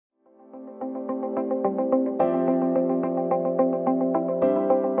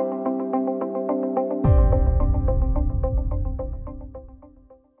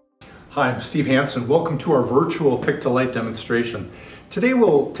Hi, I'm Steve Hansen. Welcome to our virtual Pick-to-Light demonstration. Today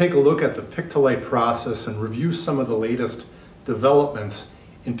we'll take a look at the Pick-to-Light process and review some of the latest developments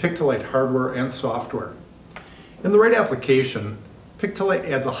in Pick-to-Light hardware and software. In the right application, Pick-to-Light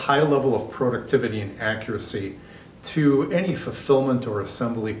adds a high level of productivity and accuracy to any fulfillment or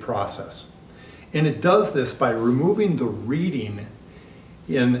assembly process. And it does this by removing the reading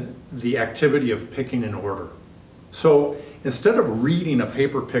in the activity of picking an order. So instead of reading a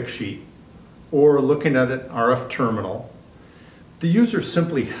paper pick sheet or looking at an RF terminal, the user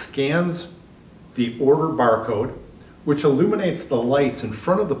simply scans the order barcode, which illuminates the lights in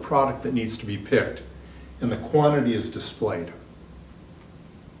front of the product that needs to be picked, and the quantity is displayed.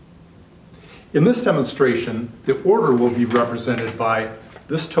 In this demonstration, the order will be represented by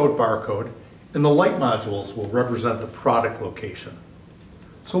this tote barcode, and the light modules will represent the product location.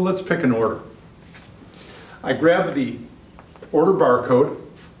 So let's pick an order. I grab the order barcode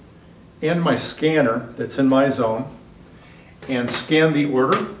and my scanner that's in my zone and scan the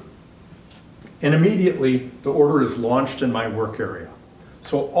order, and immediately the order is launched in my work area.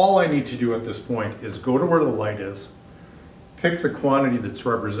 So all I need to do at this point is go to where the light is, pick the quantity that's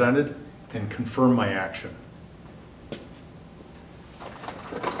represented, and confirm my action.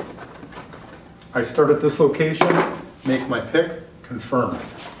 I start at this location, make my pick, confirm.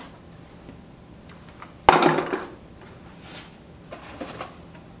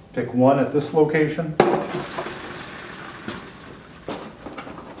 Pick one at this location.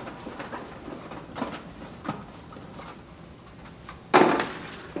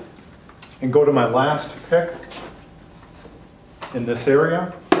 And go to my last pick in this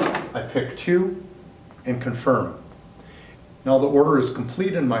area. I pick two and confirm. Now the order is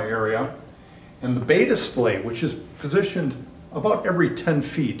complete in my area, and the bay display, which is positioned about every 10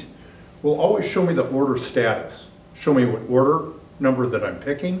 feet, will always show me the order status. Show me what order number that I'm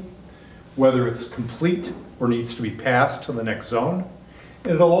picking, whether it's complete or needs to be passed to the next zone,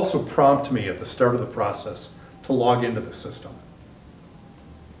 and it'll also prompt me at the start of the process to log into the system.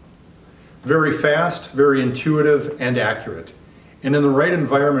 Very fast, very intuitive, and accurate. And in the right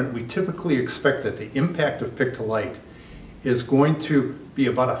environment, we typically expect that the impact of Pick-to-Light is going to be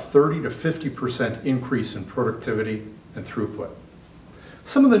about a 30 to 50% increase in productivity and throughput.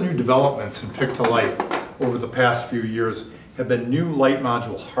 Some of the new developments in Pick-to-Light over the past few years have been new light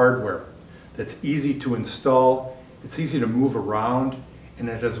module hardware that's easy to install, it's easy to move around, and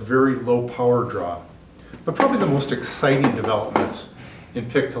it has very low power draw. But probably the most exciting developments in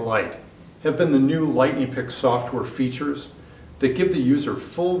Pick-to-Light have been the new Lightning Pick software features that give the user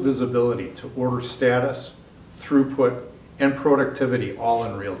full visibility to order status, throughput, and productivity all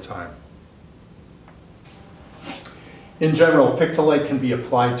in real time. In general, Pick-to-Light can be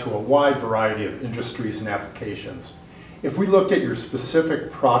applied to a wide variety of industries and applications. If we looked at your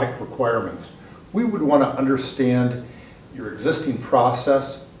specific product requirements, we would want to understand your existing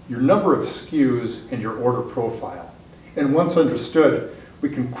process, your number of SKUs, and your order profile. And once understood, we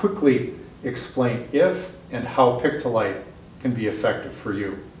can quickly explain if and how Pick-to-Light can be effective for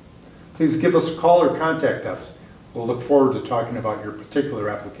you. Please give us a call or contact us. We'll look forward to talking about your particular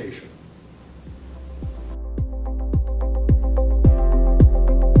application.